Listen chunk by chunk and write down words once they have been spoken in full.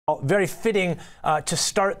Very fitting to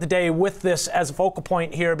start the day with this as a focal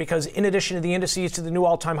point here, because in addition to the indices to the new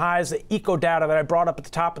all-time highs, the eco data that I brought up at the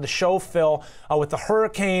top of the show, Phil, with the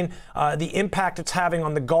hurricane, the impact it's having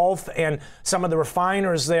on the Gulf and some of the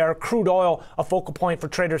refiners there, crude oil, a focal point for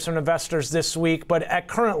traders and investors this week. But at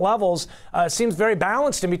current levels, it seems very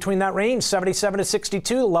balanced in between that range, 77 to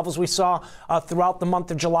 62, the levels we saw throughout the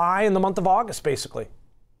month of July and the month of August, basically.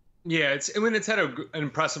 Yeah, it's had an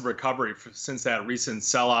impressive recovery since that recent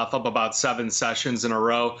sell-off, up about 7 sessions in a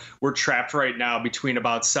row. We're trapped right now between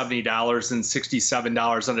about $70 and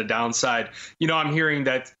 $67 on the downside. I'm hearing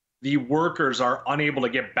that the workers are unable to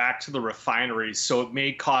get back to the refineries, so it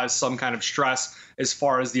may cause some kind of stress as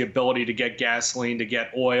far as the ability to get gasoline, to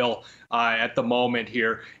get oil at the moment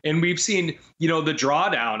here. And we've seen, the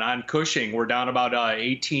drawdown on Cushing. We're down about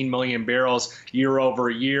 18 million barrels year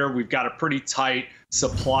over year. We've got a pretty tight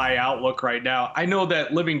supply outlook right now. I know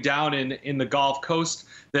that living down in the Gulf Coast,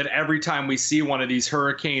 that every time we see one of these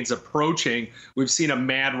hurricanes approaching, we've seen a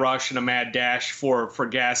mad rush and a mad dash for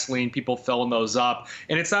gasoline, people filling those up.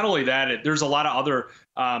 And it's not only that, there's a lot of other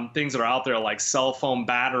things that are out there, like cell phone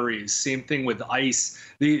batteries, same thing with ice,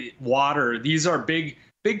 the water. These are big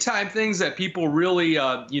time things that people really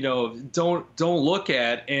don't look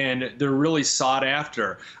at, and they're really sought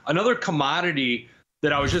after. Another commodity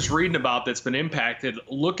that I was just reading about that's been impacted,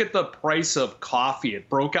 look at the price of coffee. It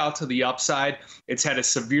broke out to the upside. It's had a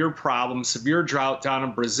severe drought down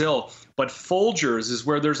in Brazil. But Folgers is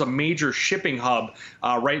where there's a major shipping hub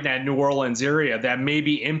right in that New Orleans area that may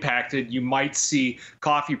be impacted. You might see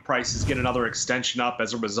coffee prices get another extension up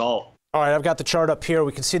as a result. All right, I've got the chart up here.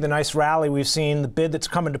 We can see the nice rally we've seen, the bid that's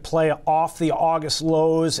come into play off the August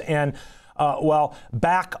lows, and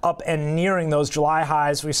back up and nearing those July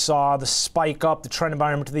highs. We saw the spike up, the trend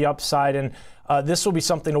environment to the upside, and this will be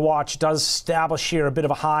something to watch. It does establish here a bit of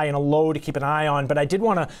a high and a low to keep an eye on, but I did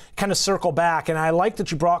want to kind of circle back, and I like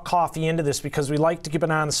that you brought coffee into this because we like to keep an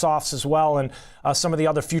eye on the softs as well and some of the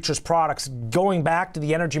other futures products. Going back to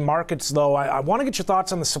the energy markets, though, I want to get your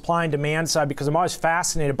thoughts on the supply and demand side, because I'm always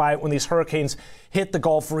fascinated by it when these hurricanes hit the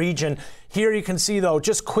Gulf region. Here you can see, though,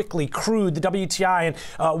 just quickly, crude, the WTI.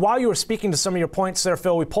 And while you were speaking to some of your points there,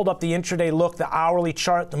 Phil, we pulled up the intraday look, the hourly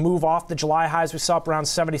chart, the move off the July highs we saw up around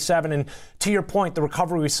 77. And to your point, the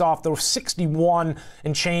recovery we saw off the 61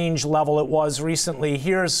 and change level it was recently.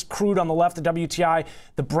 Here's crude on the left, the WTI,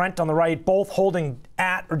 the Brent on the right, both holding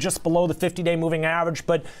at or just below the 50-day moving average.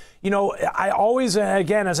 But I always,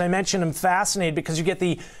 again, as I mentioned, am fascinated because you get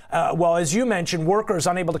the, as you mentioned, workers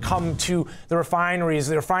unable to come to the refineries.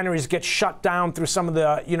 The refineries get shut down through some of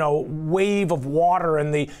the, wave of water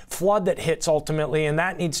and the flood that hits ultimately, and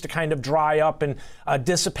that needs to kind of dry up and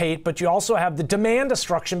dissipate. But you also have the demand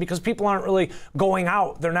destruction because people aren't really going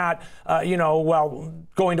out. They're not,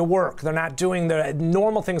 going to work. They're not doing the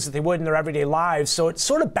normal things that they would in their everyday lives. So it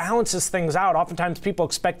sort of balances things out. Oftentimes people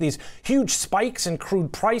expect these huge spikes in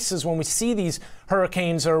crude prices when we see these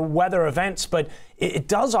hurricanes or weather events, but it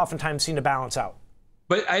does oftentimes seem to balance out.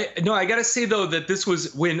 But I got to say, though, that this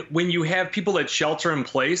was when you have people that shelter in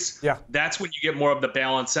place, that's when you get more of the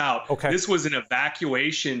balance out. Okay. This was an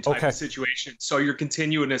evacuation type of situation. So you're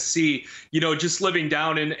continuing to see, just living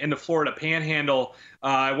down in the Florida Panhandle.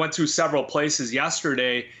 I went through several places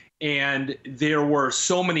yesterday, and there were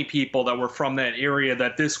so many people that were from that area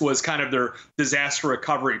that this was kind of their disaster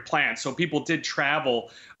recovery plan. So people did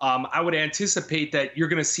travel. I would anticipate that you're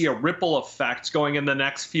going to see a ripple effect going in the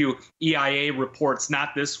next few EIA reports,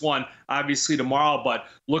 not this one, obviously tomorrow, but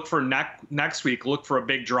look for next week, look for a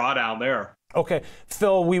big drawdown there. Okay,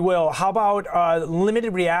 Phil, we will. How about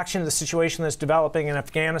limited reaction to the situation that's developing in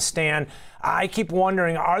Afghanistan? I keep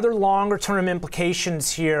wondering, are there longer-term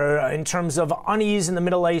implications here in terms of unease in the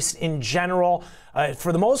Middle East in general?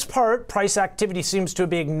 For the most part, price activity seems to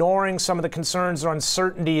be ignoring some of the concerns or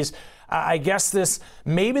uncertainties. I guess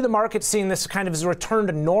maybe the market's seeing this kind of as a return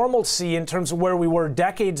to normalcy in terms of where we were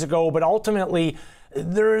decades ago, but ultimately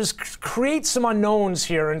creates some unknowns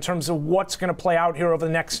here in terms of what's going to play out here over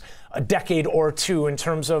the next decade or two in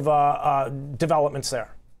terms of developments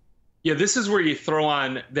there. Yeah, this is where you throw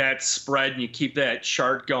on that spread and you keep that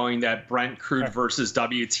chart going, that Brent crude versus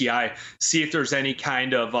WTI, see if there's any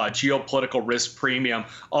kind of geopolitical risk premium.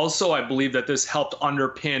 Also, I believe that this helped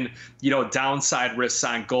underpin, downside risks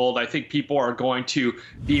on gold. I think people are going to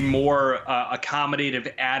be more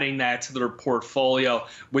accommodative adding that to their portfolio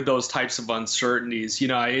with those types of uncertainties.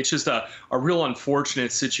 It's just a real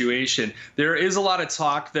unfortunate situation. There is a lot of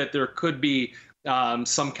talk that there could be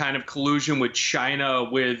some kind of collusion with China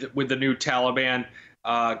with the new Taliban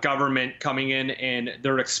government coming in, and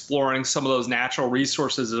they're exploring some of those natural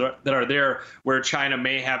resources that are there, where China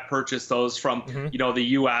may have purchased those from, the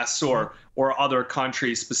U.S. or other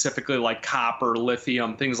countries, specifically like copper,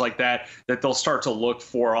 lithium, things like that, that they'll start to look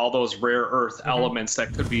for all those rare earth elements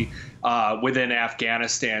that could be within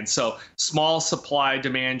Afghanistan. So small supply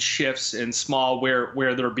demand shifts, and small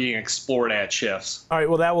where they're being explored at shifts. All right,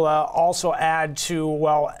 well, that will also add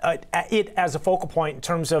to, it as a focal point in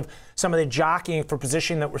terms of some of the jockeying for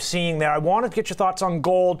position that we're seeing there. I wanted to get your thoughts on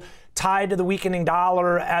gold tied to the weakening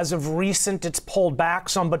dollar. As of recent, it's pulled back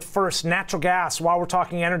some. But first, natural gas, while we're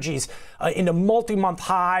talking energies, into multi-month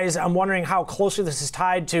highs. I'm wondering how closely this is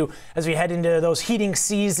tied to as we head into those heating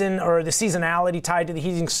season, or the seasonality tied to the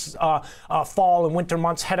heating fall and winter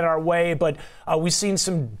months headed our way. But we've seen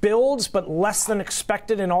some builds, but less than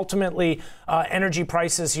expected. And ultimately, energy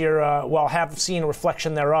prices here, have seen a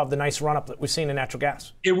reflection thereof, the nice run-up that we've seen in natural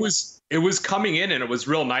gas. It was coming in, and it was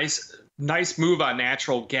real nice move on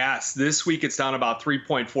natural gas. This week it's down about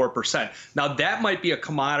 3.4%. Now that might be a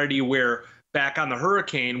commodity where, back on the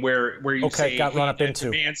hurricane, where you say got run up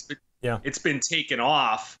into. It's been taken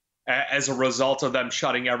off as a result of them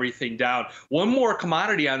shutting everything down. One more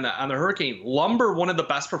commodity on the hurricane: lumber, one of the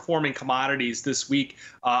best performing commodities this week,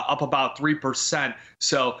 up about 3%.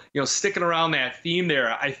 So, sticking around that theme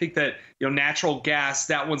there, I think that, natural gas,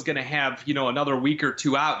 that one's going to have, another week or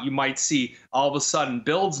two out. You might see all of a sudden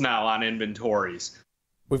builds now on inventories.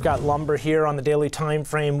 We've got lumber here on the daily time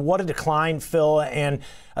frame. What a decline, Phil. And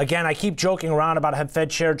again, I keep joking around about how Fed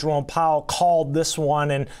Chair Jerome Powell called this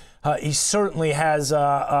one, and he certainly has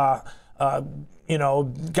got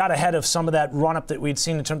ahead of some of that run-up that we'd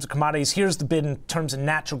seen in terms of commodities. Here's the bid in terms of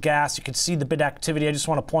natural gas. You can see the bid activity. I just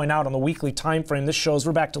want to point out on the weekly time frame, this shows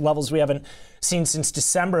we're back to levels we haven't seen since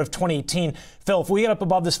December of 2018. Phil, if we get up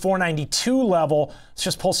above this 492 level, let's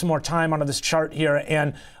just pull some more time onto this chart here,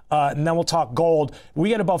 and then we'll talk gold. We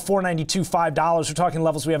get above $492, $5. We're talking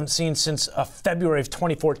levels we haven't seen since February of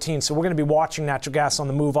 2014. So we're going to be watching natural gas on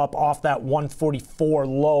the move up off that 144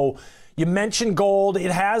 low. You mentioned gold.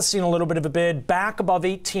 It has seen a little bit of a bid back above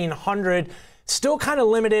 1,800. Still kind of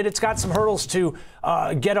limited. It's got some hurdles to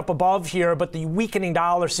get up above here, but the weakening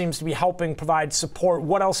dollar seems to be helping provide support.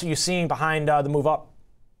 What else are you seeing behind the move up?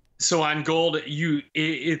 So on gold,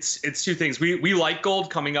 it's two things. We like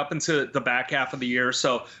gold coming up into the back half of the year,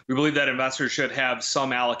 so we believe that investors should have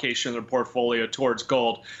some allocation in their portfolio towards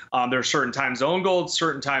gold. There are certain times to own gold,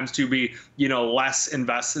 certain times to be less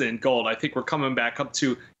invested in gold. I think we're coming back up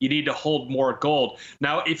to, you need to hold more gold.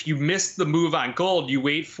 Now, if you missed the move on gold, you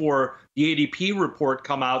wait for the ADP report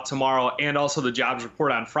come out tomorrow, and also the jobs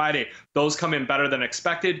report on Friday. Those come in better than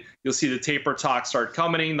expected. You'll see the taper talk start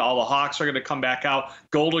coming. All the hawks are going to come back out.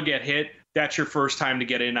 Gold will get hit. That's your first time to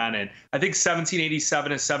get in on it. I think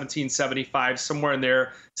 1787 and 1775, somewhere in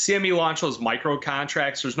there. CME launched those micro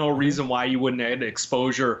contracts. There's no reason why you wouldn't add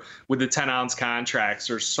exposure with the 10-ounce contracts.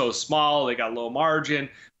 They're so small. They got low margin.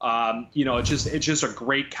 It's just a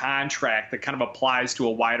great contract that kind of applies to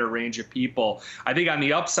a wider range of people. I think on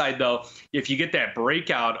the upside, though, if you get that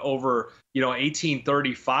breakout over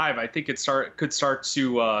 1835, I think it could start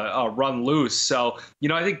to run loose. So,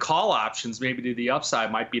 I think call options maybe to the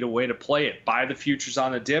upside might be the way to play it. Buy the futures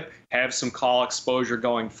on the dip, have some call exposure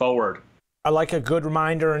going forward. I like a good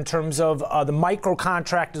reminder in terms of the micro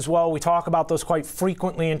contract as well. We talk about those quite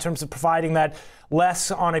frequently in terms of providing that less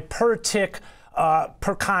on a per tick,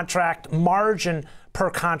 per contract margin per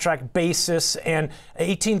contract basis, and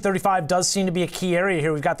 1835 does seem to be a key area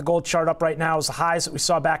here. We've got the gold chart up right now as the highs that we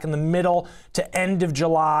saw back in the middle to end of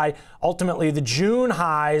July. Ultimately, the June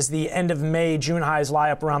highs, the end of May, June highs lie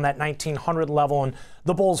up around that 1900 level, and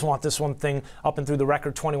the bulls want this one thing up and through the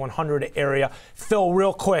record 2100 area. Phil,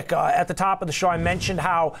 real quick, at the top of the show, I mentioned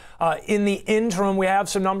how in the interim we have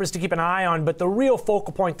some numbers to keep an eye on, but the real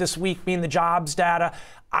focal point this week being the jobs data.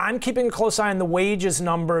 I'm keeping a close eye on the wages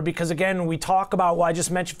number because, again, we talk about, I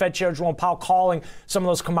just mentioned Fed Chair Jerome Powell calling some of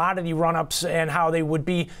those commodity run-ups and how they would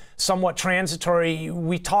be somewhat transitory.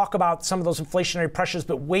 We talk about some of those inflationary pressures,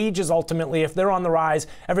 but wages ultimately, if they're on the rise,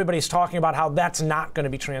 everybody's talking about how that's not going to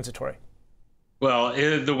be transitory. Well,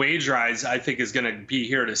 the wage rise, I think, is going to be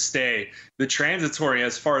here to stay. The transitory,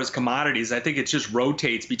 as far as commodities, I think it just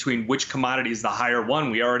rotates between which commodity is the higher one.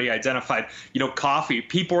 We already identified, coffee.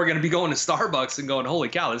 People are going to be going to Starbucks and going, holy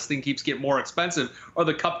cow, this thing keeps getting more expensive, or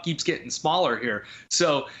the cup keeps getting smaller here.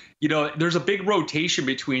 So, there's a big rotation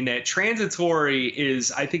between that. Transitory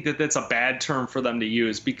is, I think that's a bad term for them to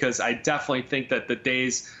use, because I definitely think that the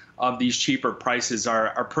days of these cheaper prices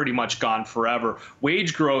are pretty much gone forever.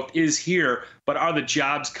 Wage growth is here, but are the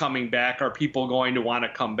jobs coming back? Are people going to want to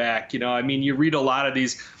come back? I mean, you read a lot of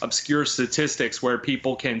these obscure statistics where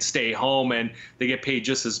people can stay home and they get paid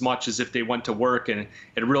just as much as if they went to work, and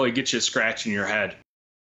it really gets you scratching your head.